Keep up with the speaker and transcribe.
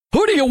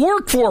Who do you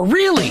work for,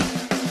 really?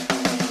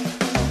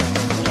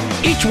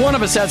 Each one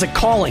of us has a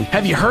calling.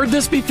 Have you heard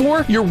this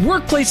before? Your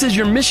workplace is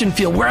your mission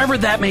field, wherever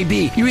that may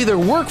be. You either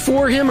work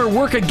for him or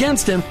work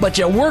against him, but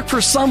you work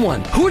for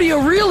someone. Who do you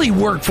really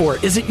work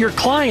for? Is it your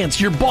clients,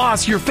 your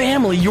boss, your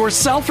family,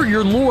 yourself, or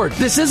your Lord?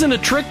 This isn't a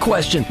trick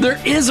question. There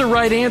is a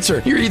right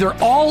answer. You're either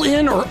all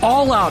in or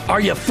all out.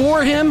 Are you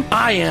for him?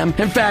 I am.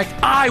 In fact,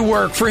 I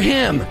work for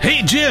him.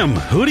 Hey, Jim,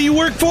 who do you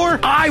work for?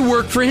 I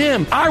work for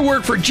him. I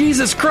work for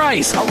Jesus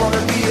Christ. I want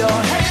to be your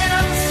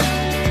hands.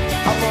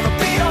 I want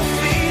to be your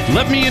feet.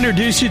 Let me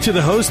introduce you to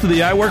the host of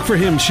the I Work For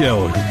Him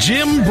show,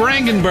 Jim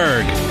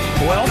Brangenberg.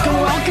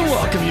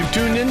 Welcome. You've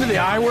tuned into the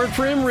I Work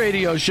For Him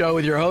radio show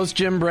with your host,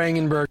 Jim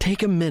Brangenberg.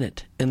 Take a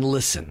minute and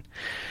listen.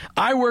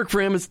 I Work For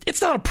Him,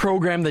 it's not a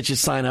program that you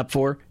sign up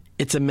for.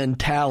 It's a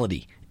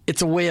mentality.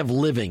 It's a way of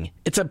living.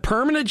 It's a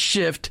permanent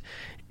shift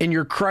in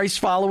your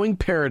Christ-following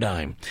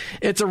paradigm.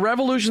 It's a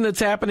revolution that's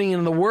happening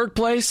in the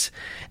workplace,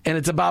 and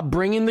it's about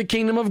bringing the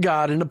kingdom of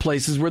God into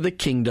places where the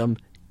kingdom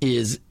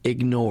is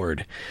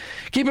ignored.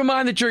 Keep in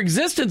mind that your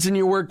existence in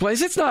your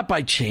workplace, it's not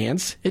by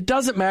chance. It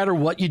doesn't matter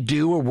what you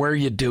do or where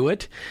you do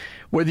it.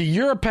 Whether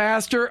you're a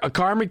pastor, a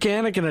car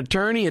mechanic, an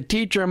attorney, a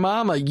teacher, a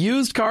mom, a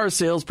used car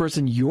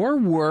salesperson, your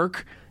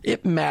work,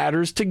 it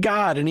matters to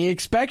God, and he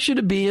expects you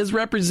to be his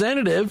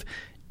representative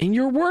in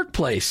your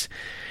workplace.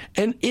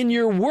 And in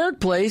your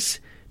workplace,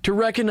 to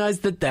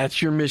recognize that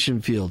that's your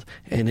mission field.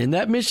 And in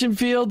that mission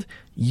field,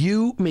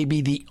 you may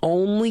be the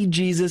only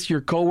Jesus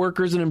your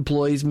coworkers and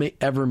employees may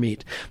ever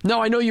meet.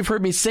 Now, I know you've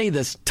heard me say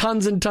this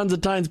tons and tons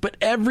of times, but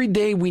every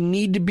day we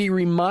need to be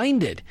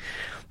reminded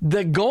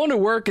that going to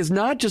work is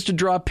not just to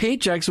draw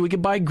paychecks so we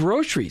can buy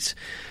groceries.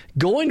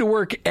 Going to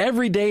work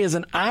every day is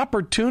an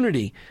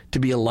opportunity to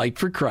be a light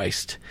for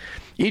Christ.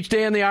 Each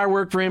day on the I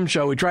Work For Him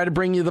show, we try to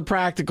bring you the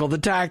practical, the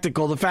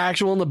tactical, the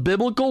factual, and the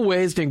biblical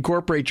ways to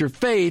incorporate your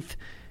faith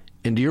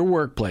into your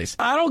workplace.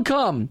 I don't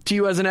come to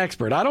you as an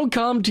expert. I don't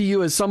come to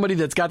you as somebody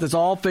that's got this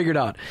all figured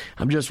out.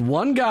 I'm just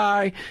one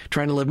guy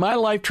trying to live my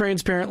life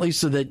transparently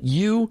so that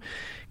you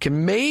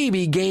can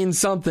maybe gain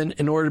something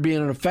in order to be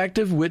an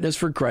effective witness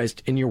for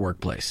Christ in your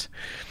workplace.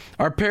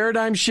 Our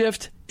paradigm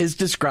shift is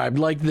described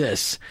like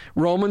this.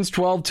 Romans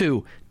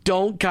 12:2.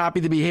 Don't copy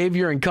the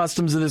behavior and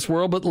customs of this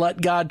world, but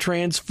let God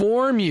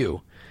transform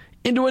you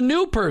into a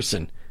new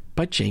person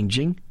by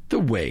changing the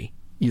way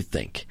you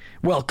think.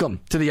 Welcome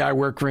to the I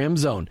Work For Him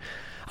zone.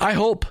 I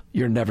hope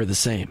you're never the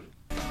same.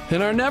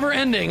 In our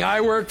never-ending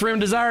I Work For Him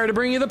desire to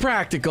bring you the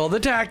practical,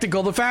 the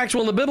tactical, the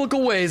factual, and the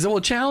biblical ways that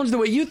will challenge the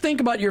way you think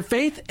about your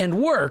faith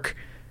and work,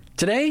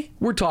 today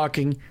we're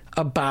talking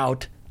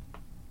about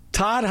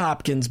Todd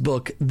Hopkins'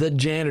 book, The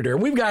Janitor.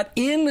 We've got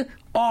in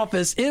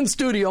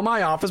studio,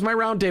 my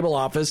roundtable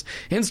office,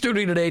 in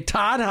studio today,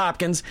 Todd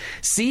Hopkins,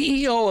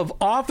 CEO of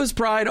Office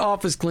Pride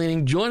Office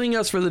Cleaning, joining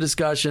us for the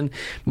discussion.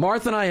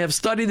 Martha and I have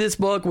studied this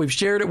book. We've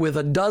shared it with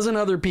a dozen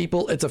other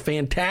people. It's a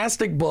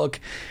fantastic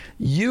book.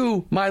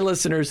 You, my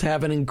listeners,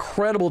 have an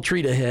incredible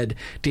treat ahead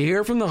to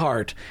hear from the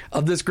heart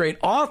of this great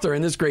author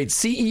and this great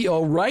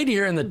CEO right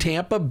here in the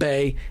Tampa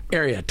Bay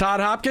area. Todd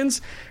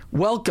Hopkins,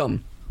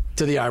 welcome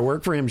to the I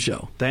Work For Him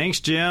show. Thanks,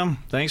 Jim.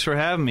 Thanks for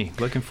having me.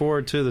 Looking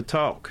forward to the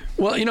talk.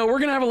 Well, we're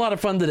going to have a lot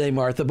of fun today,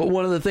 Martha, but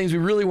one of the things we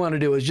really want to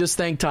do is just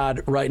thank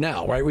Todd right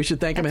now, right? We should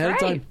thank him ahead of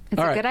time.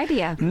 That's a good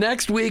idea.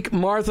 Next week,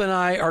 Martha and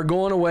I are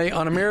going away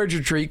on a marriage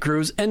retreat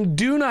cruise, and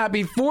do not,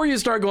 before you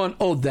start going,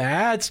 oh,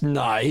 that's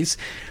nice,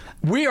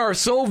 we are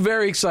so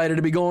very excited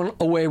to be going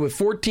away with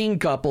 14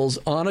 couples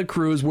on a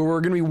cruise where we're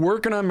going to be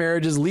working on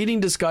marriages, leading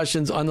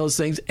discussions on those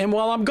things. And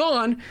while I'm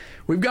gone,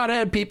 we've got to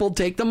have people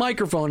take the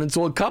microphone. And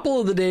so a couple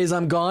of the days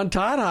I'm gone,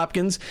 Todd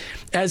Hopkins,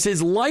 as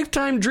his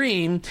lifetime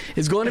dream,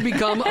 is going to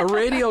become a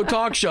radio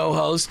talk show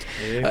host.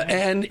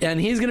 And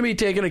he's going to be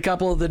taking a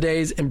couple of the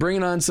days and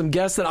bringing on some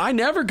guests that I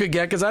never could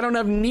get because I don't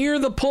have near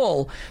the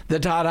pull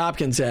that Todd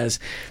Hopkins has.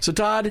 So,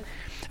 Todd,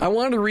 I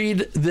wanted to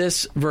read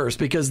this verse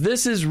because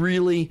this is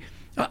really...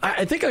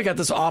 I think I got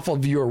this off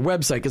of your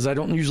website because I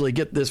don't usually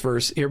get this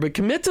verse here, but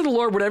commit to the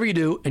Lord whatever you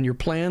do and your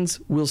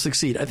plans will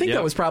succeed. I think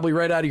that was probably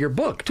right out of your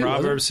book, too.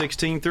 Proverbs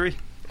 16:3.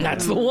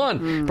 That's the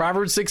one.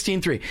 Proverbs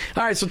 16:3.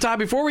 All right, so Todd,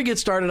 before we get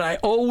started, I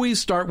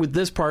always start with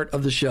this part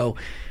of the show.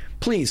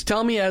 Please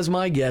tell me, as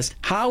my guest,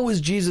 how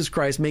is Jesus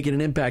Christ making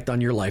an impact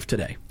on your life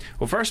today?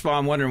 Well, first of all,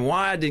 I'm wondering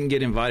why I didn't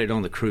get invited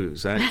on the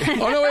cruise. Oh,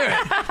 no, wait.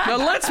 Now,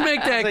 let's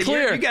make that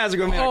clear. You guys are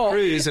going to be on a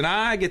cruise, and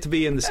I get to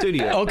be in the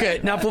studio. Okay,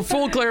 now for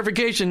full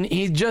clarification,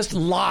 he just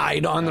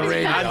lied on the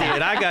radio. I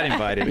did. I got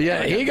invited.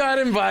 Yeah, he got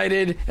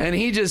invited, and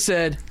he just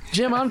said,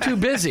 Jim, I'm too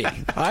busy.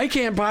 I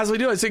can't possibly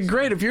do it. I said,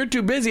 great, if you're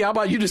too busy, how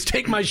about you just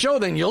take my show,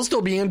 then you'll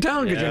still be in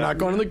town because you're not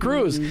going on the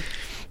cruise.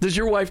 Does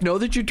your wife know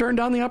that you turned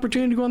down the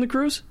opportunity to go on the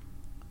cruise?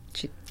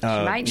 She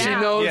might now. She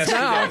knows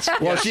now. Yes.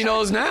 Well, she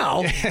knows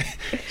now.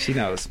 She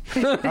knows.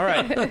 All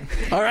right.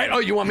 All right. Oh,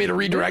 you want me to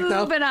redirect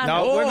now?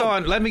 No, we're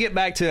going. Let me get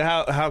back to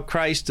how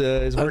Christ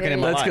is working in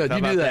my life. That's good. How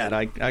You about do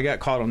that. I got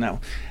caught on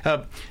that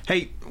one.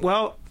 Hey,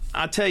 well,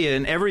 I tell you,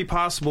 in every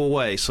possible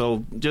way.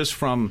 So just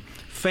from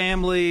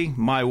family,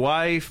 my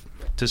wife,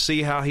 to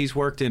see how He's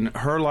worked in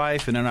her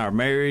life and in our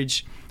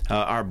marriage,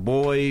 our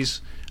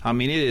boys. I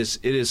mean,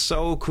 it is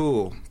so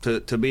cool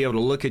to be able to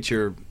look at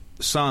your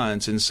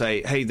sons and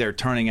say, hey, they're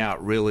turning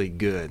out really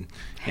good.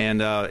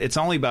 And it's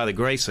only by the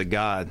grace of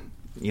God,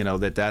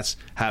 that's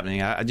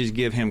happening. I just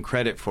give Him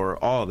credit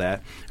for all of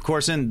that. Of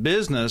course, in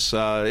business,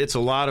 it's a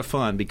lot of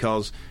fun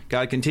because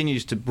God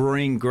continues to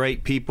bring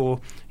great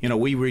people.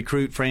 We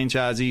recruit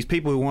franchisees,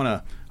 people who want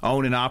to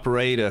own and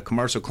operate a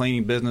commercial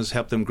cleaning business,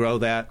 help them grow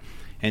that.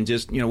 And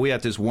just, we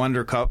have this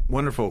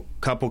wonderful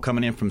couple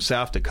coming in from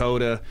South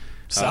Dakota.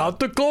 South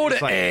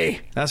Dakota,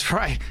 That's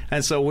right.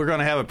 And so we're going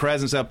to have a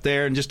presence up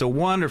there, and just a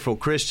wonderful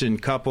Christian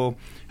couple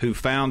who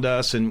found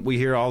us. And we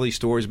hear all these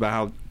stories about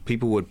how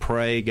people would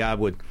pray, God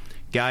would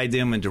guide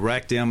them and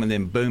direct them, and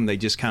then boom, they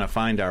just kind of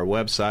find our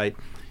website.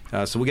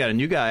 So we got a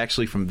new guy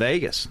actually from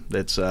Vegas.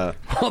 That's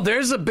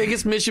there's the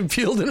biggest mission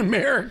field in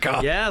America.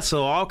 Yeah,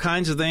 so all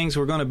kinds of things.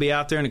 We're going to be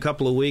out there in a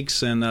couple of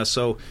weeks, and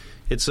so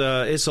it's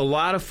a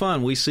lot of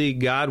fun. We see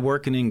God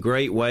working in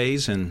great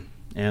ways, and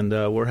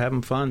we're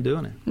having fun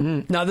doing it.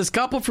 Mm-hmm. Now, this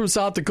couple from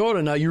South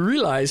Dakota, now you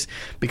realize,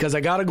 because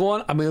I'm going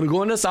to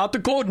go into South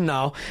Dakota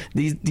now,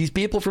 these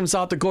people from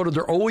South Dakota,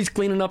 they're always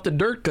cleaning up the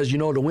dirt because,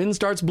 the wind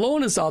starts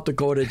blowing in South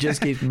Dakota. It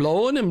just keeps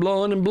blowing and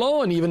blowing and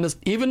blowing. Even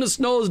the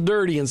snow is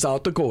dirty in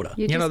South Dakota.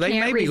 They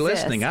may be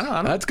listening. I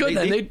don't know. That's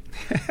good.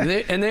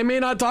 They may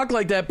not talk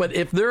like that, but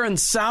if they're in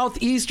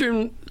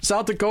southeastern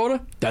South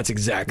Dakota, that's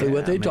exactly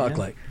what they talk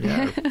like.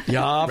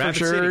 Yeah, for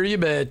sure, City. You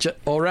betcha.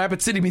 Oh,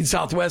 Rapid City means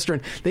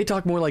southwestern. They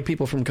talk more like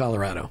people from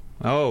Colorado.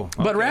 Oh,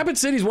 okay. But Rapid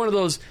City is one of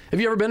those. Have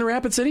you ever been to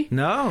Rapid City?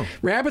 No.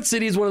 Rapid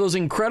City is one of those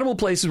incredible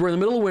places where in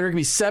the middle of winter it can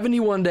be 70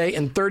 one day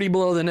and 30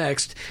 below the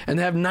next, and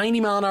they have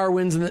 90-mile-an-hour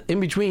winds in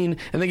between,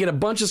 and they get a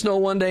bunch of snow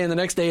one day, and the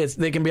next day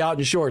they can be out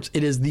in shorts.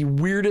 It is the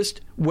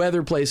weirdest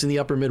weather place in the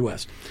upper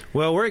Midwest.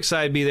 Well, we're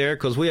excited to be there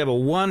because we have a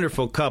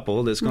wonderful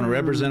couple that's going to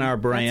represent our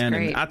brand. That's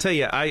great. And I tell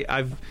you,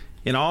 I've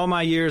in all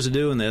my years of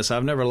doing this,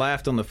 I've never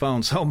laughed on the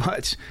phone so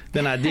much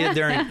than I did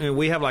during.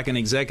 We have like an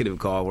executive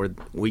call where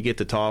we get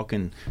to talk,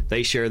 and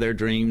they share their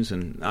dreams,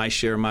 and I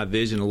share my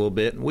vision a little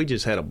bit, and we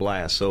just had a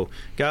blast. So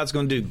God's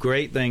going to do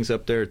great things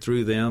up there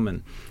through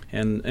them,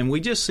 and we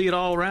just see it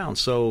all around.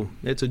 So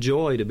it's a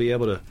joy to be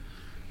able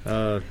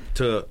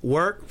to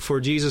work for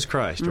Jesus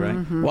Christ, right?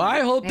 Mm-hmm. Well,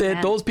 I hope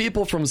that those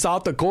people from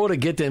South Dakota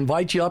get to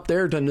invite you up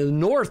there to the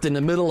north in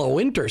the middle of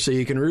winter so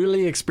you can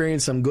really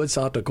experience some good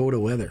South Dakota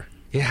weather.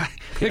 Yeah,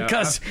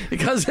 because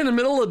in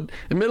the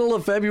middle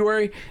of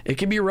February, it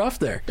can be rough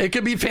there. It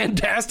could be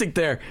fantastic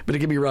there, but it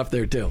can be rough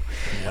there too.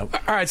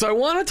 Yep. All right, so I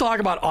want to talk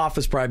about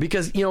Office Pride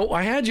because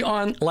I had you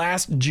on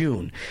last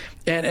June,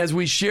 and as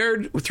we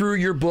shared through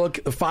your book,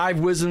 Five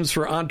Wisdoms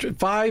for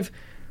Entrepreneurs.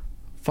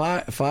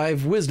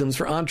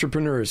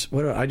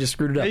 What I just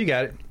screwed it up. Yeah, you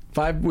got it.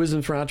 5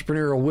 wisdoms for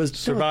entrepreneurial wisdom.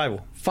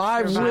 Survival.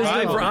 5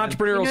 wisdom for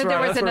entrepreneurial survival. There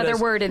was another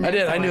word in there. I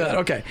did. I knew that.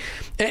 Okay.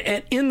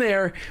 And in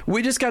there,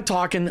 we just got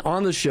talking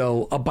on the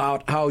show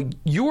about how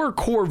your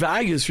core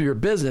values for your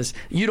business,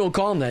 you don't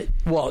call them that.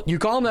 Well, you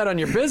call them that on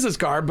your business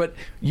card, but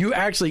you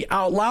actually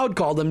out loud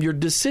call them your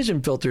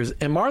decision filters.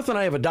 And Martha and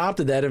I have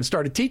adopted that and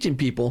started teaching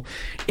people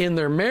in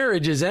their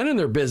marriages and in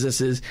their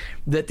businesses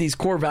that these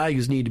core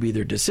values need to be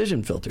their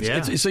decision filters.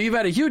 Yeah. So you've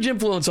had a huge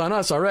influence on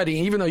us already,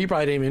 even though you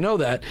probably didn't even know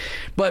that.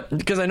 But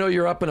because I know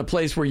you're up in a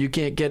place where you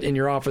can't get in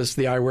your office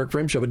the I Work for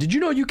Him show. But did you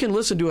know you can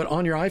listen to it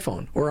on your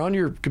iPhone or on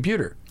your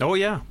computer? Oh,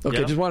 yeah.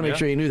 Okay, just want to make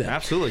sure you knew that.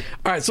 Absolutely.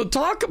 All right, so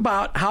talk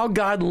about how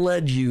God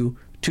led you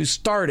to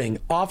starting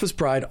Office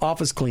Pride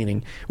Office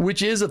Cleaning,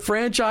 which is a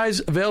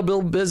franchise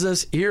available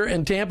business here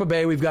in Tampa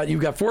Bay. You've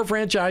got 4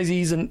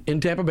 franchisees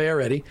in Tampa Bay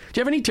already. Do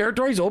you have any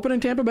territories open in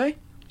Tampa Bay?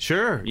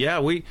 Sure.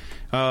 Yeah, we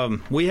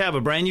have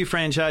a brand new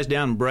franchise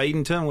down in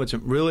Bradenton, which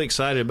I'm really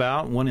excited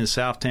about. One in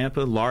South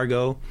Tampa,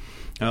 Largo,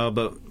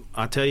 but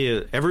I tell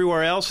you,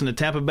 everywhere else in the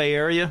Tampa Bay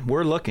area,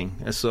 we're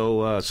looking.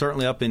 So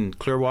certainly up in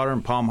Clearwater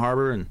and Palm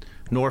Harbor and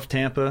North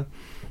Tampa,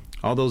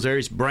 all those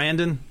areas.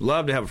 Brandon,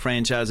 love to have a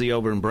franchisee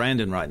over in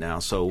Brandon right now.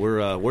 So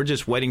we're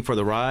just waiting for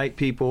the right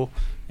people,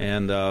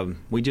 and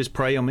we just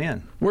pray them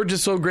in. We're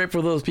just so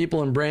grateful for those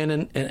people in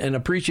Brandon, and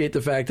appreciate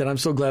the fact that I'm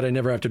so glad I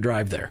never have to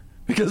drive there.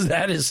 Because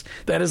that is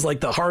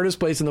like the hardest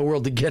place in the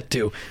world to get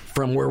to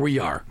from where we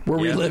are, where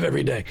we live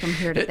every day. From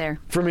here to there.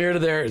 From here to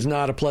there is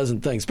not a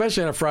pleasant thing,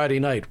 especially on a Friday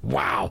night.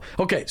 Wow.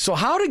 Okay, so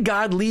how did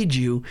God lead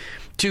you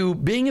to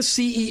being a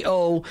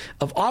CEO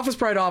of Office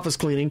Pride Office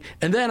Cleaning?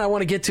 And then I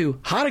want to get to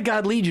how did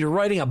God lead you to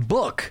writing a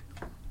book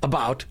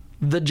about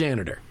the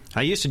janitor?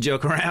 I used to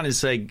joke around and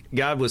say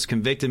God was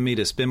convicting me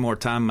to spend more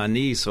time on my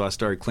knees, so I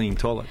started cleaning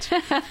toilets.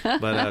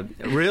 But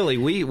really,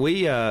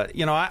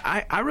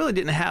 I really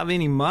didn't have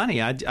any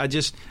money.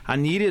 I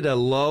needed a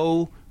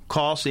low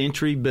cost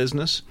entry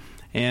business,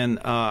 and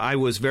I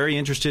was very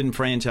interested in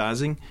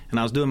franchising. And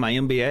I was doing my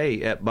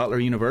MBA at Butler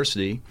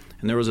University,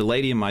 and there was a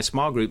lady in my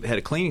small group that had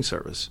a cleaning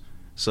service.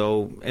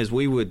 So as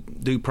we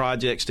would do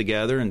projects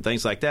together and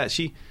things like that,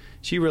 she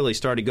she really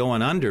started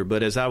going under.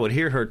 But as I would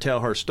hear her tell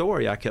her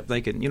story, I kept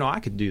thinking, I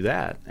could do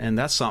that, and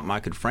that's something I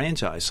could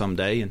franchise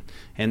someday.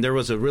 And there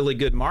was a really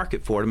good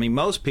market for it. I mean,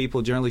 most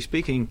people, generally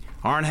speaking,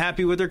 aren't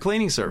happy with their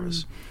cleaning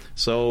service.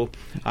 So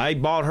I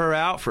bought her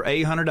out for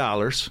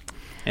 $800.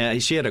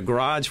 And she had a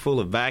garage full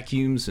of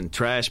vacuums and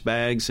trash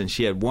bags, and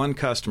she had one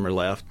customer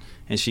left.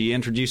 And she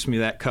introduced me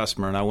to that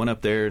customer, and I went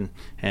up there,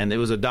 and it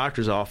was a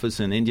doctor's office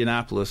in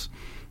Indianapolis.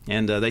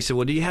 And they said,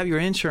 well, do you have your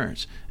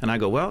insurance? And I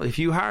go, well, if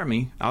you hire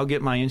me, I'll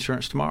get my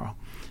insurance tomorrow.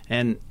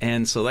 And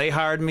so they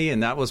hired me,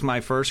 and that was my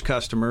first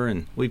customer.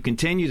 And we've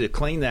continued to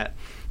clean that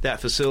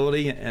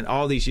facility and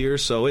all these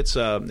years. So it's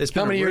been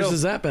how many years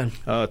has that been?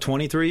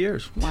 23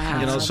 years.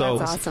 Wow, that's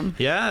awesome.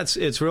 Yeah,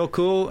 it's real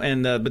cool.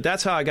 And but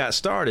that's how I got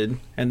started.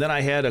 And then I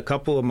had a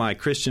couple of my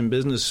Christian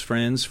business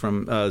friends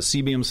from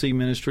CBMC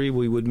ministry.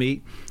 We would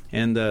meet.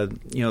 And,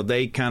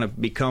 they kind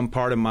of become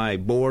part of my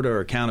board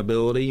or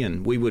accountability,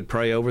 and we would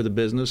pray over the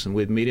business, and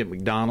we'd meet at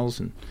McDonald's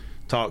and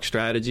talk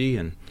strategy,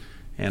 and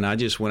I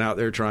just went out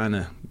there trying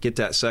to get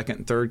that second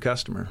and third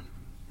customer.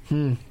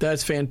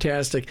 That's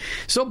fantastic.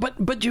 So,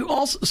 but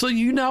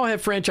you now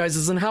have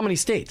franchises in how many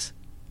states?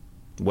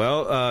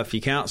 Well, if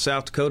you count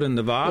South Dakota and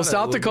Nevada. Well,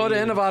 South Dakota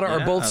and Nevada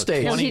are both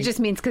states. Well, he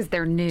just means because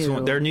they're new. So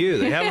they're new.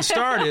 They haven't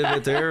started,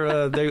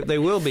 but they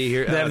will be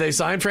here. Have they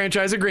signed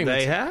franchise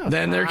agreements? They have.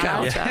 Then they're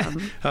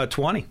counting. Yeah.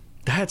 20.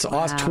 That's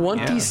awesome.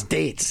 20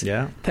 states.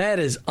 Yeah. That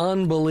is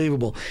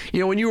unbelievable.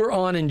 When you were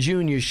on in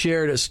June, you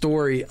shared a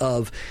story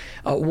of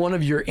one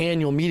of your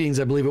annual meetings,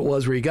 I believe it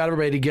was, where you got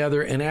everybody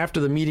together, and after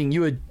the meeting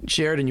you had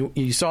shared, and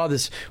you saw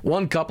this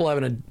one couple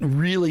having a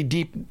really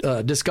deep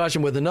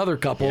discussion with another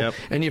couple,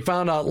 and you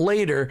found out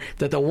later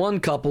that the one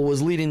couple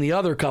was leading the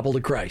other couple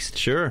to Christ.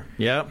 Sure.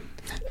 Yeah.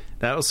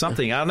 That was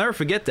something. I'll never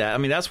forget that. I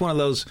mean, that's one of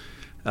those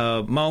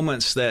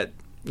moments that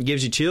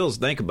gives you chills.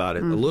 Think about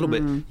it a little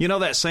bit.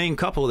 That same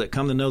couple that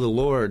come to know the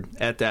Lord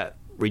at that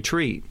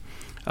retreat,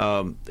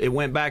 it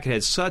went back and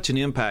had such an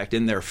impact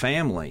in their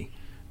family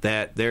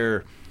that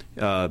their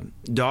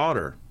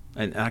daughter,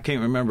 and I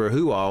can't remember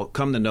who all,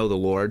 come to know the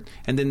Lord.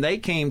 And then they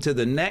came to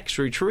the next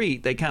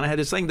retreat. They kind of had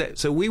this thing that,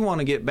 so we want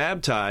to get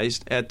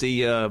baptized at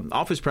the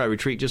office prayer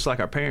retreat just like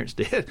our parents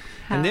did.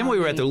 And then we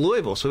were at the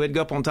Louisville, so we'd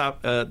go up on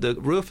top the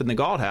roof in the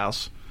Galt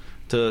House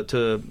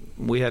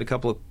we had a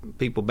couple of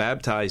people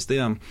baptize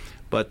them.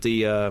 But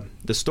the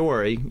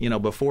story,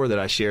 before that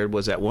I shared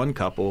was that one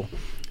couple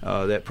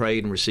that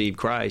prayed and received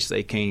Christ.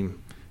 They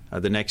came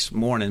the next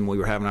morning. We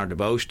were having our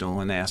devotional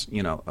and asked,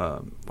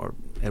 or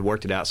had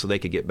worked it out so they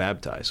could get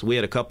baptized. So we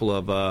had a couple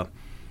of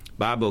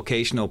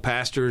bivocational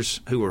pastors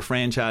who were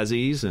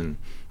franchisees, and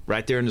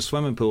right there in the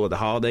swimming pool at the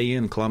Holiday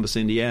Inn in Columbus,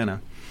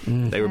 Indiana,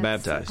 they were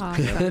baptized.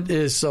 Awesome. That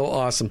is so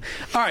awesome.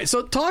 All right,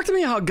 so talk to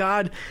me how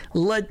God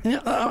led.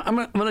 I'm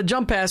going to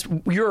jump past.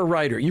 You're a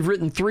writer. You've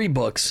written 3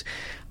 books.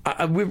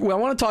 I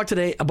want to talk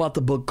today about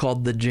the book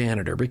called The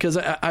Janitor, because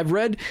I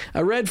read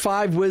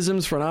 5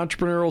 Wisdoms for an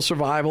Entrepreneurial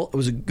Survival. It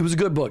was a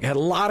good book. It had a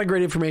lot of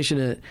great information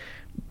in it.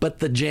 But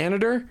The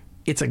Janitor,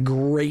 it's a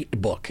great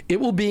book. It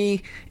will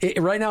be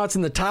right now. It's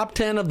in the top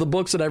 10 of the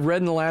books that I've read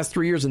in the last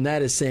 3 years, and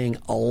that is saying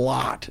a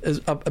lot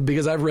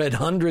because I've read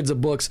hundreds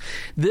of books.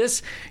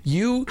 This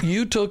you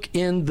took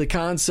in the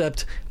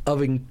concept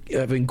of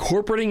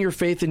incorporating your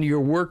faith into your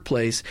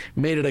workplace,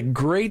 made it a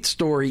great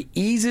story,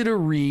 easy to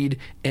read,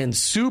 and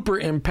super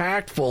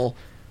impactful,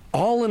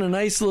 all in a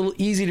nice little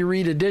easy to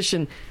read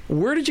edition.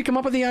 Where did you come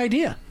up with the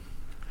idea?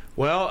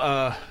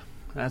 Well,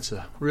 that's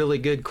a really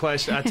good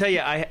question. I tell you,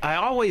 I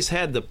always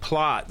had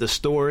the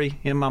story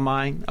in my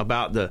mind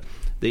about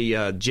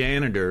the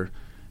janitor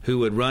who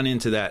would run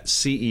into that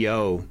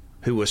CEO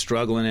who was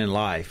struggling in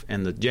life,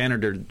 and the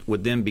janitor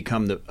would then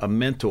become a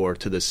mentor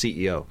to the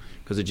CEO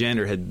because the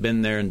janitor had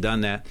been there and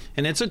done that.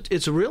 And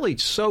it's really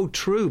so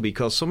true,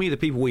 because so many of the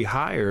people we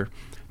hire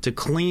to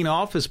clean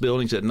office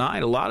buildings at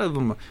night, a lot of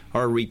them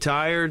are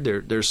retired.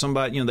 There's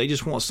somebody, they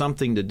just want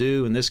something to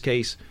do. In this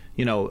case,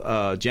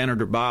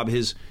 Janitor Bob,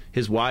 his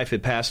wife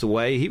had passed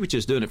away. He was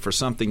just doing it for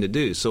something to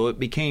do. So it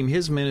became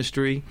his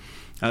ministry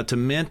to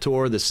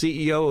mentor the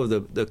CEO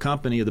of the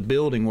company, of the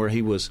building where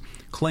he was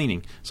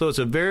cleaning. So it's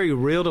a very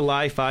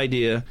real-to-life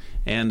idea,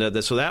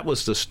 and so that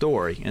was the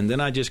story. And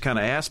then I just kind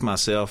of asked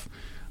myself,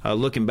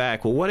 looking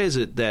back, well, what is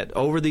it that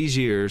over these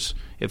years,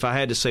 if I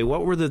had to say,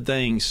 what were the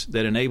things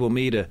that enabled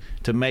me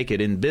to make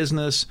it in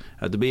business,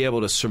 to be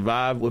able to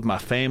survive with my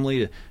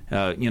family,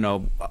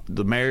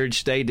 the marriage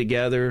stayed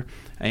together,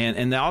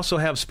 and they also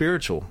have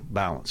spiritual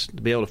balance,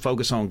 to be able to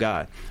focus on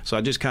God. So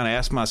I just kind of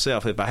asked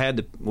myself, if I had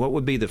to, what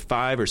would be the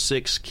 5 or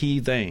 6 key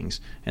things,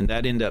 and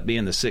that ended up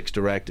being the 6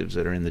 directives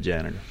that are in The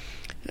Janitor.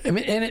 I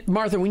mean,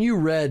 Martha, when you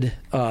read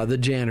The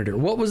Janitor,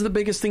 what was the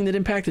biggest thing that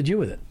impacted you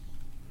with it?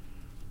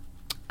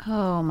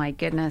 Oh, my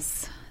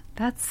goodness.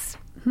 That's,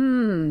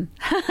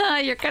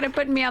 you're kind of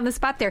putting me on the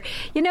spot there.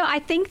 I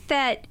think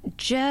that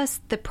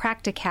just the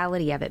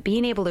practicality of it,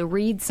 being able to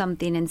read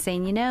something and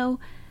saying,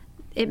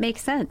 it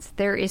makes sense.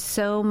 There is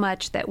so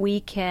much that we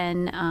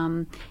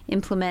can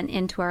implement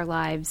into our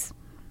lives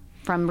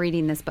from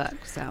reading this book.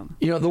 So,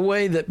 the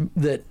way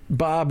that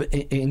Bob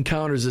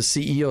encounters a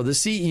CEO, the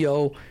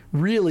CEO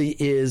really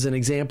is an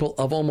example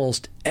of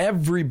almost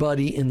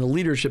everybody in the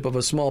leadership of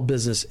a small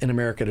business in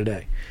America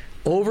today.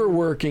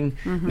 Overworking,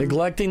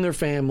 neglecting their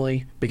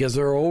family because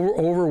they're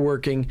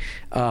overworking,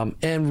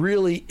 and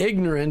really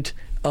ignorant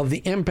of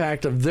the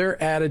impact of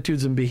their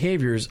attitudes and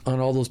behaviors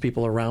on all those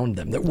people around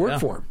them that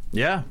work for them.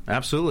 Yeah,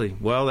 absolutely.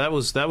 Well, that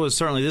was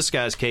certainly this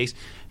guy's case.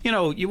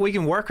 We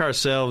can work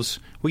ourselves.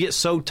 We get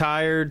so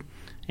tired,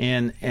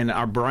 and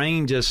our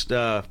brain just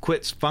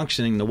quits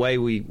functioning the way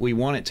we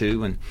want it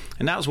to.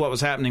 And that was what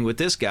was happening with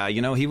this guy.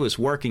 He was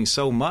working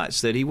so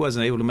much that he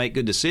wasn't able to make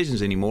good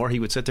decisions anymore. He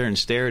would sit there and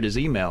stare at his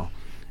email.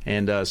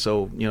 And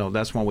so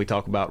that's when we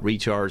talk about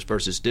recharge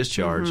versus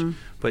discharge.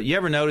 But you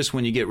ever notice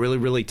when you get really,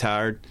 really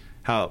tired,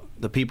 how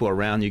the people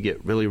around you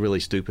get really, really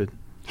stupid?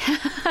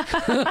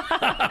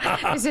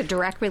 There's a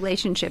direct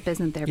relationship,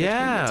 isn't there?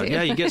 Yeah, between the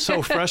two? you get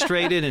so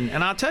frustrated.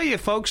 And I'll tell you,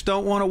 folks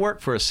don't want to work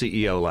for a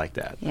CEO like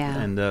that. Yeah.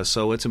 And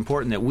so it's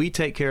important that we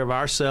take care of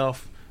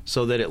ourselves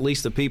so that at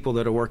least the people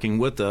that are working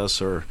with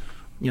us are,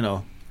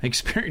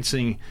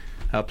 experiencing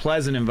a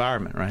pleasant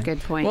environment, right?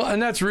 Good point. Well,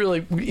 and that's really,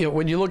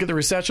 when you look at the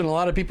recession, a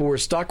lot of people were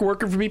stuck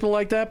working for people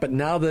like that. But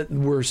now that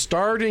we're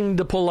starting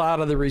to pull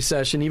out of the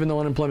recession, even though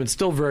unemployment's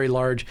still very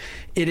large,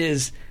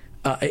 it's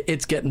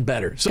getting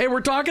better. So, hey,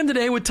 we're talking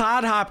today with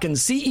Todd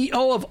Hopkins,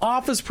 CEO of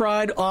Office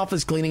Pride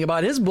Office Cleaning,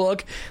 about his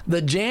book,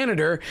 The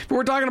Janitor. But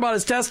we're talking about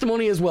his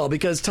testimony as well,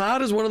 because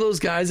Todd is one of those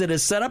guys that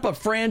has set up a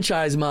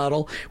franchise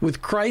model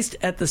with Christ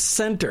at the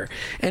center.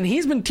 And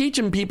he's been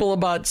teaching people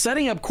about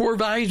setting up core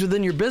values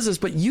within your business,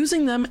 but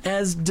using them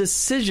as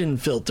decision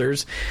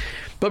filters.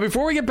 But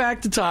before we get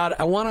back to Todd,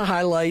 I want to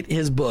highlight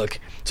his book.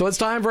 So it's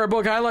time for our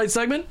book highlight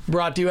segment,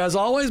 brought to you as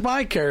always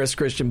by Charis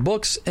Christian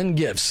Books and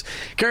Gifts.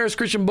 Charis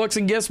Christian Books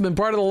and Gifts have been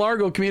part of the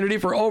Largo community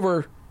for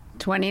over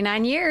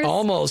 29 years.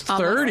 Almost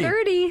 30.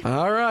 30.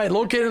 All right.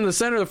 Located in the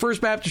center of the First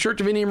Baptist Church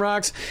of Indian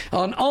Rocks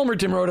on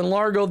Almerton Road in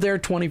Largo. Their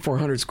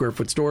 2,400 square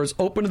foot stores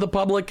open to the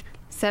public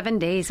 7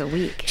 days a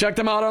week. Check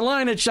them out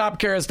online at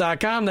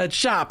shopcharis.com. That's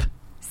shop.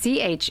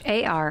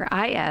 CHARIS.com.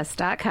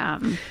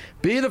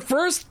 Be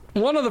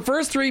one of the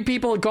first 3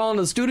 people to call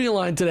into the studio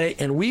line today,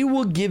 and we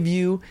will give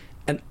you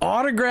an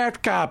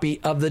autographed copy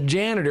of The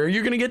Janitor.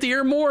 You're going to get to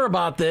hear more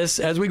about this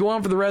as we go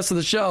on for the rest of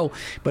the show.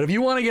 But if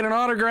you want to get an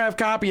autographed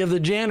copy of The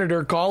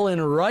Janitor, call in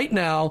right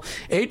now,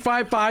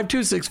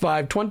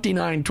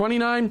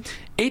 855-265-2929,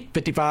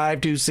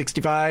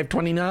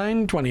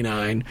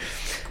 855-265-2929.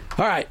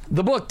 All right,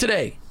 the book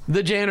today,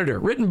 The Janitor,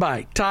 written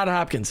by Todd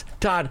Hopkins.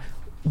 Todd,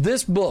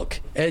 this book,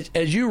 as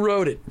you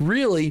wrote it,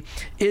 really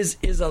is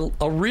a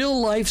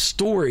real-life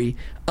story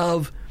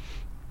of,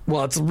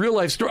 well, it's a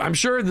real-life story. I'm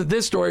sure that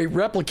this story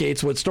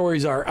replicates what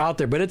stories are out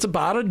there, but it's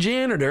about a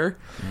janitor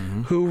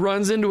who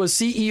runs into a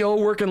CEO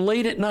working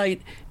late at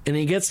night, and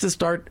he starts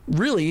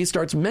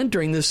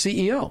mentoring this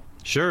CEO.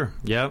 Sure,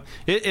 yeah.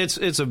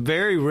 It's a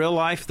very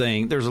real-life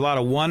thing. There's a lot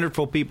of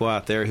wonderful people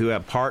out there who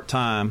have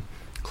part-time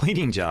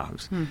cleaning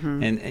jobs,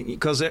 and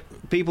because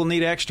people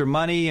need extra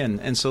money,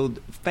 and so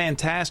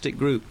fantastic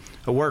group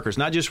of workers,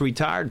 not just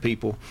retired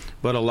people,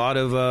 but a lot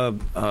of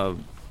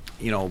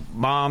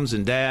moms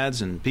and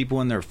dads and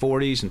people in their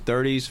 40s and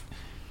 30s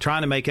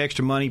trying to make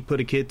extra money, put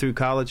a kid through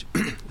college.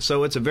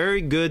 So it's a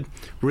very good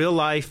real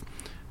life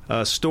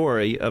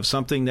story of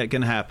something that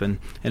can happen,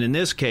 and in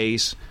this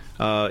case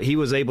he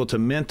was able to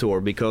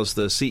mentor because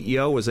the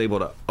CEO was able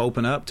to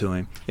open up to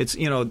him. It's,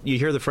 you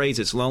hear the phrase,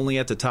 it's lonely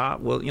at the top.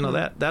 Well,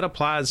 that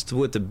applies to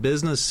with the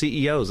business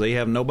CEOs. They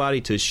have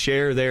nobody to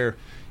share their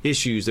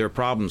issues, their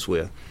problems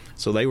with.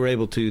 So they were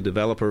able to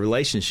develop a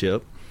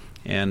relationship,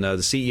 and the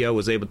CEO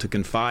was able to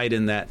confide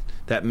in that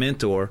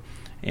mentor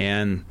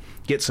and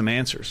get some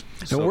answers.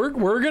 So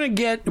we're going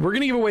to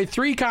give away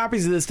 3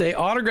 copies of this day,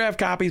 autographed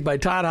copies by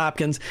Todd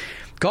Hopkins.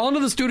 Call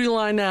into the studio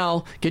line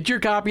now. Get your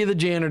copy of The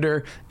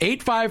Janitor,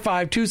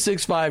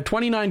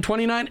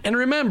 855-265-2929. And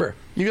remember,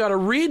 you got to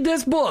read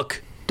this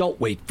book. Don't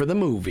wait for the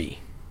movie.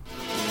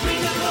 Read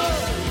the book.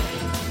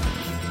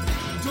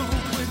 Don't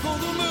wait for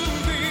the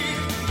movie.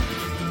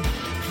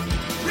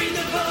 Read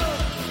the book.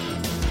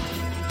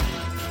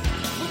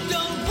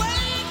 Don't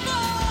wait for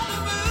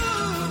the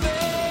movie.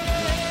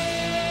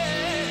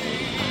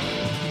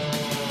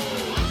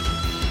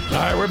 All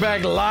right, we're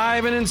back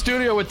live and in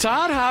studio with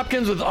Todd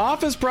Hopkins with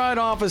Office Pride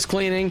Office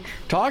Cleaning,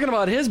 talking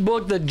about his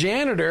book, The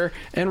Janitor,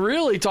 and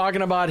really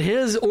talking about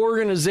his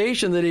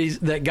organization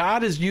that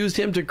God has used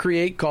him to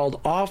create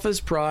called Office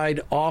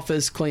Pride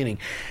Office Cleaning.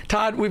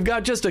 Todd, we've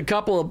got just a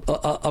couple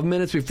of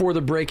minutes before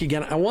the break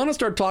again. I want to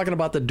start talking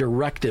about the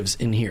directives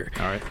in here.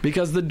 All right.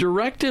 Because the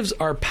directives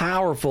are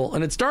powerful,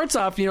 and it starts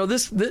off,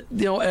 as the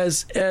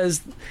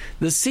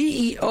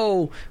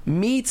CEO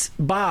meets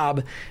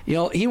Bob,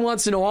 he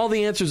wants to know all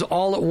the answers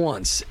all at once.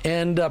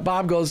 And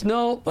Bob goes,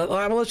 no,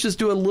 let's just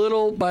do it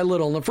little by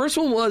little. And the first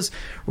one was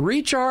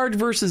recharge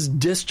versus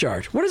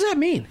discharge. What does that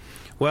mean?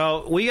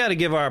 Well, we got to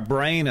give our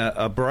brain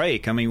a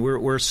break. I mean,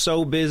 we're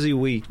so busy.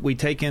 We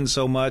take in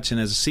so much, and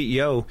as a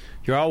CEO,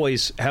 you're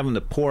always having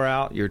to pour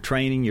out your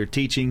training, your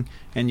teaching,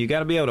 and you got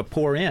to be able to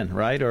pour in,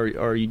 right?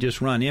 Or you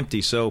just run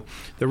empty. So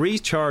the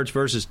recharge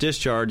versus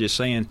discharge is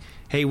saying,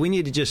 hey, we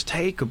need to just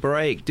take a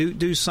break,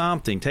 do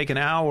something, take an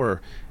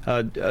hour,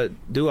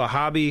 do a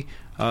hobby,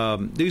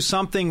 do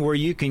something where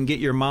you can get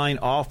your mind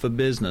off of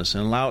business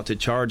and allow it to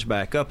charge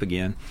back up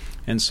again.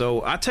 And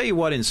so I tell you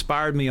what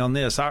inspired me on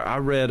this. I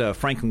read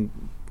Franklin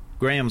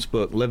Graham's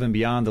book, Living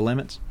Beyond the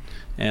Limits.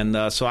 And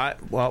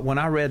when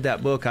I read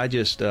that book, I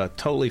just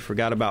totally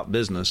forgot about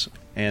business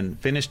and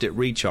finished it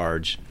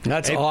recharge.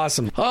 That's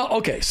awesome. Oh,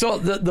 okay. So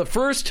the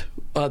first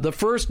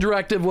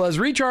directive was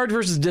recharge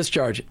versus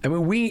discharge. I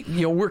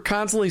mean, we're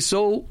constantly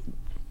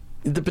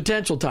the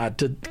potential, Todd,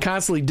 to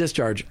constantly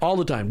discharge all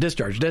the time.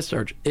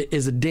 Discharge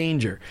is a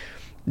danger.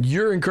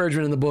 Your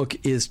encouragement in the book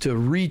is to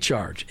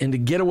recharge and to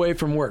get away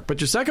from work.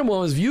 But your second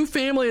one was view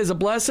family as a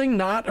blessing,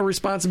 not a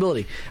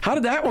responsibility. How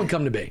did that one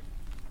come to be?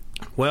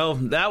 Well,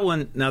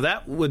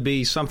 that would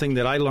be something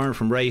that I learned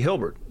from Ray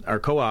Hilbert, our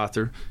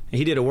co-author.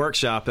 He did a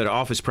workshop at an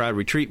Office Proud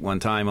retreat one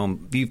time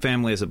on view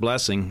family as a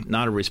blessing,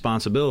 not a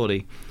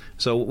responsibility.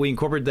 So we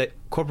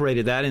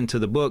incorporated that into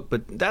the book.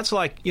 But that's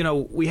like,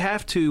 we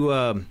have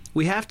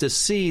to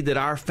see that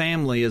our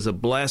family is a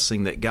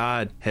blessing that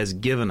God has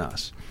given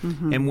us.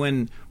 Mm-hmm.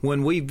 And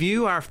when we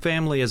view our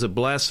family as a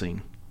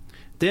blessing,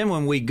 then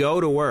when we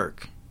go to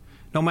work,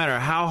 no matter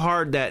how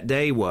hard that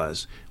day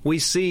was, we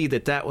see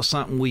that was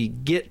something we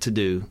get to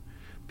do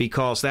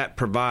because that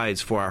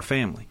provides for our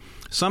family.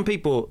 Some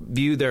people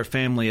view their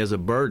family as a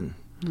burden,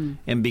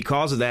 and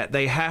because of that,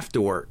 they have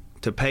to work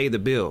to pay the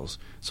bills.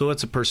 So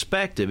it's a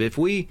perspective. If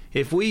we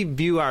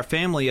view our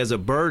family as a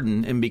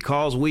burden, and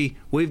because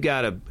we've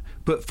got to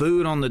put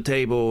food on the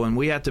table, and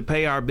we have to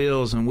pay our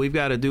bills, and we've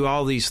got to do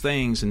all these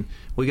things, and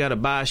we got to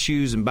buy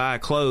shoes and buy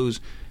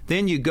clothes,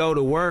 then you go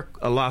to work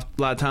a lot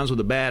of times with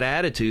a bad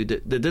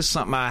attitude that this is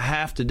something I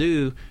have to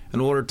do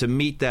in order to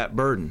meet that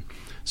burden.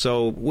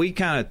 So we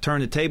kind of turn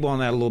the table on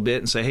that a little bit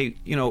and say, hey,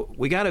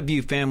 we got to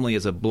view family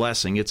as a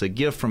blessing. It's a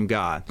gift from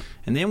God.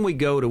 And then we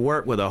go to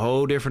work with a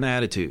whole different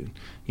attitude.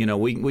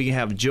 We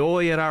have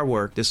joy at our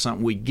work. This is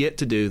something we get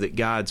to do that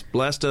God's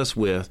blessed us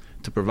with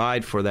to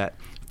provide for that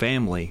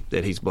family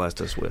that He's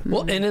blessed us with.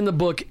 Well, and in the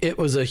book, it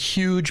was a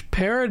huge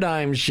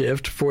paradigm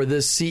shift for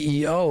this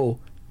CEO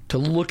to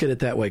look at it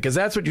that way, because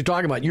that's what you're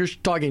talking about. You're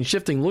talking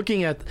shifting,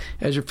 looking at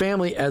as your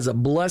family as a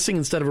blessing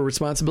instead of a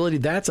responsibility.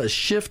 That's a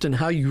shift in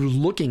how you're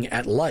looking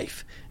at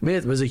life. I mean,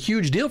 it was a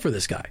huge deal for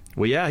this guy.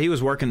 Well, yeah, he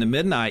was working to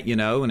midnight,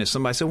 and if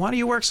somebody said, why do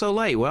you work so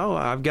late? Well,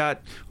 I've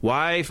got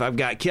wife, I've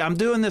got kids. I'm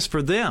doing this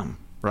for them,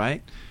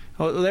 right?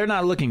 Well, they're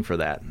not looking for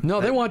that.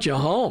 No, they want you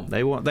home.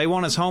 They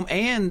want us home,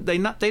 and they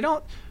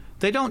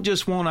don't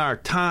just want our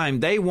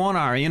time. They want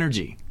our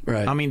energy.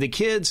 Right. I mean, the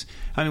kids,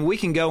 we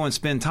can go and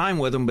spend time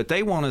with them, but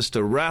they want us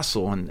to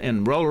wrestle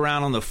and roll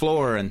around on the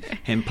floor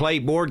and play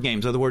board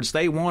games. In other words,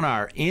 they want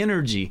our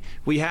energy.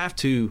 We have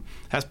to,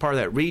 that's part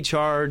of that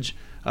recharge.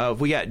 If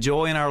we got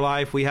joy in our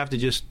life, we have to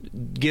just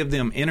give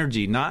them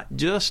energy, not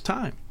just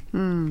time.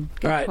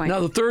 All right. Now,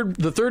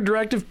 the third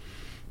directive,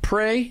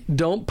 pray,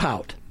 don't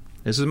pout.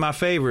 This is my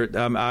favorite.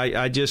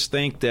 I just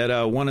think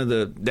that one of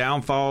the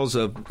downfalls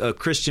of a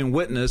Christian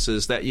witness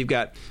is that you've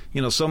got,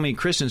 so many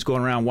Christians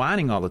going around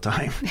whining all the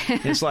time.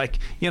 It's like,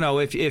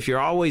 if you're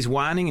always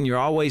whining and you're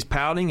always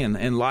pouting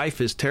and life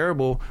is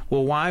terrible,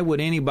 well, why would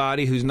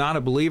anybody who's not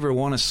a believer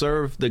want to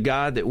serve the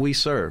God that we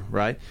serve,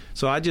 right?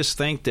 So I just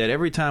think that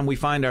every time we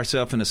find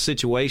ourselves in a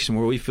situation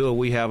where we feel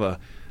we have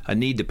a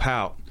need to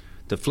pout,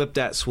 to flip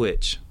that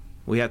switch,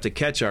 we have to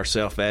catch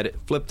ourselves at it,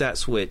 flip that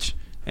switch,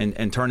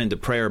 and turn into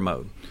prayer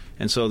mode.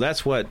 And so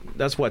that's what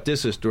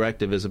this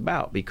directive is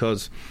about,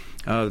 because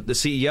the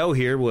CEO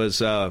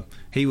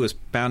here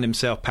found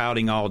himself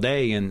pouting all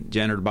day, and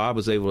Janitor Bob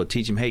was able to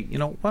teach him, hey,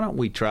 why don't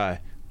we try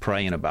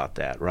praying about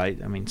that, right?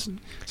 I mean,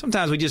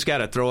 sometimes we just got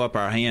to throw up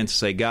our hands and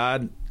say,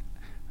 God,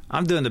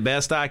 I'm doing the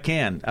best I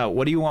can.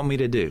 What do you want me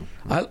to do?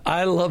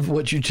 I love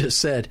what you just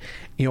said.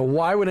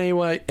 Why would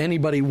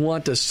anybody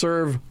want to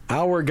serve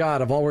our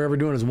God if all we're ever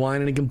doing is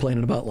whining and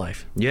complaining about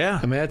life? Yeah.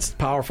 I mean, that's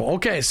powerful.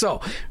 Okay, so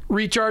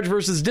recharge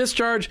versus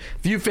discharge.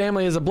 View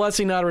family as a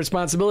blessing, not a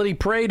responsibility.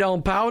 Pray,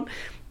 don't pout.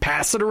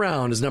 Pass it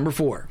around is number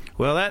 4.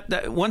 Well,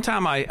 that one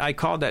time I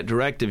called that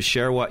directive,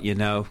 share what you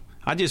know.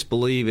 I just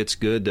believe it's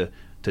good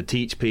to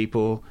teach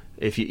people.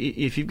 If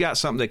you've got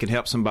something that can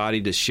help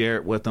somebody, to share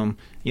it with them,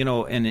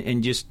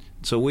 and just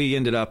so we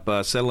ended up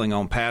settling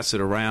on pass it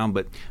around.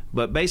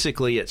 But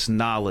basically, it's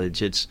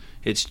knowledge, it's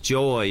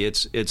joy,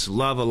 it's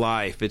love of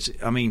life.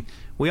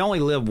 We only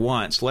live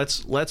once.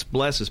 Let's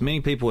bless as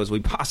many people as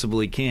we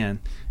possibly can,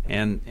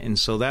 and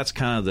so that's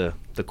kind of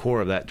the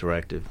core of that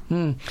directive.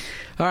 All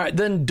right,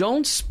 then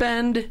don't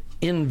spend,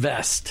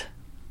 invest.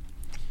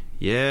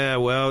 Yeah,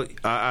 well,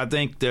 I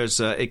think there's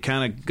it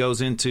kind of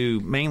goes into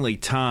mainly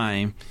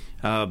time.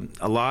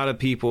 A lot of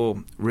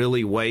people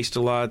really waste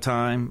a lot of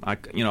time.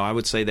 I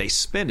would say they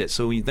spend it.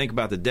 So when you think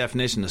about the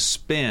definition of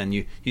spend,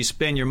 you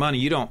spend your money.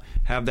 You don't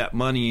have that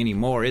money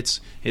anymore. It's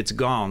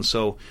gone.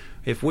 So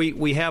if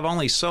we have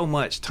only so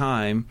much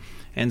time,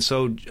 and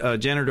so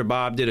Janitor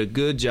Bob did a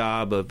good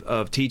job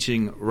of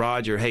teaching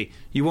Roger, hey,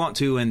 you want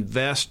to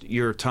invest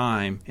your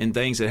time in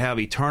things that have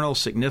eternal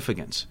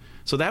significance.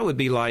 So that would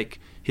be like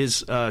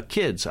his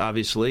kids,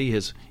 obviously,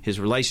 his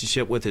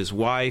relationship with his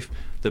wife,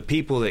 the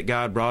people that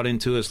God brought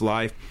into his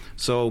life.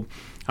 So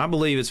I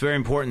believe it's very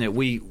important that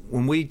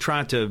when we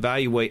try to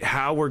evaluate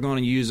how we're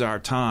going to use our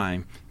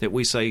time, that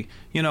we say,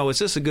 is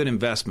this a good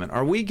investment?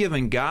 Are we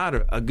giving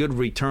God a good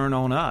return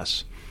on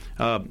us?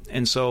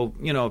 And so,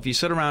 if you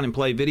sit around and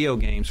play video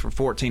games for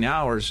 14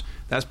 hours,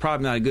 that's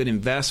probably not a good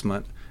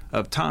investment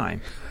of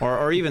time,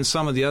 or even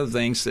some of the other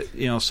things that,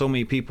 so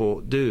many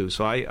people do.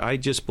 So I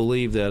just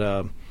believe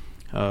that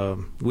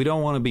we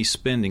don't want to be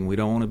spending. We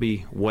don't want to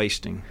be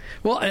wasting.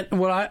 Well, and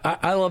what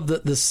I love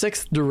the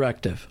sixth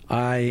directive.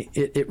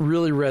 It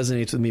really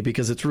resonates with me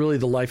because it's really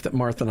the life that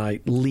Martha and I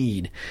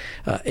lead,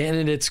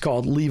 and it's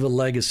called Leave a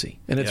Legacy,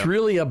 and it's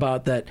really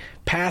about that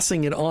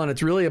passing it on.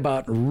 It's really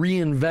about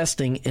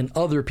reinvesting in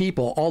other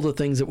people all the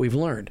things that we've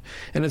learned,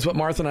 and it's what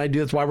Martha and I do.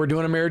 That's why we're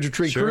doing a marriage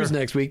retreat cruise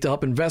next week to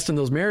help invest in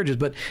those marriages.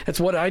 But that's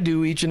what I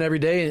do each and every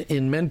day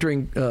in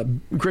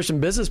mentoring Christian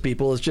business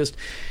people, is just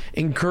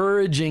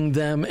encouraging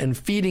them and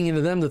feeding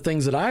into them the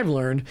things that I've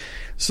learned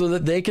so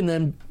that they can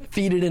then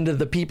feed it into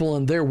the people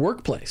in their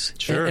workplace.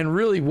 Sure. And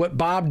really what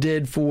Bob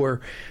did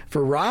for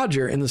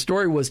Roger in the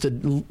story was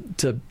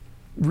to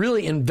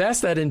really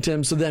invest that into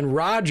him. So then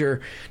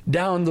Roger,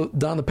 down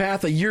the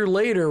path a year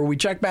later, we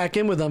check back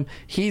in with him.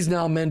 He's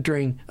now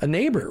mentoring a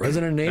neighbor.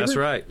 Wasn't it a neighbor? That's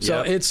right.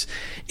 So it's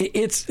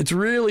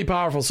really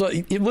powerful. So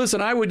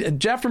listen,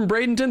 Jeff from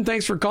Bradenton,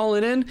 thanks for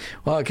calling in.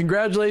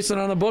 Congratulations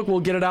on the book.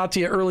 We'll get it out to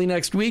you early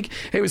next week.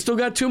 Hey, we still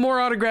got 2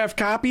 more autographed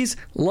copies.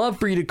 Love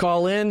for you to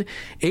call in.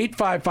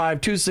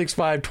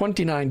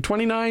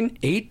 855-265-2929.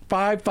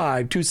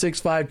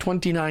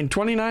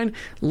 855-265-2929.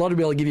 Love to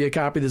be able to give you a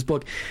copy of this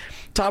book.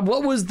 Todd,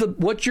 what was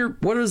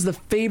the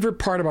favorite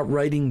part about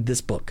writing this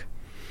book?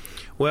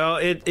 Well,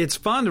 it's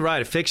fun to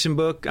write a fiction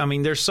book. I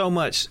mean, there's so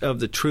much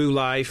of the true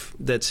life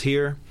that's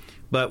here,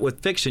 but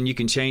with fiction you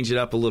can change it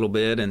up a little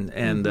bit and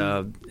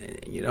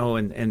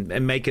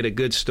make it a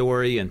good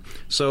story. And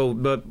so,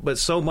 but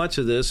so much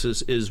of this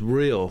is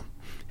real,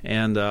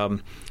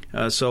 and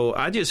so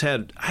I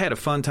had a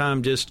fun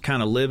time just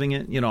kind of living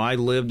it. I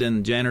lived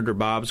in Janitor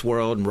Bob's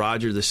world and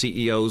Roger the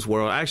CEO's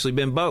world. I actually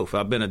been both.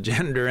 I've been a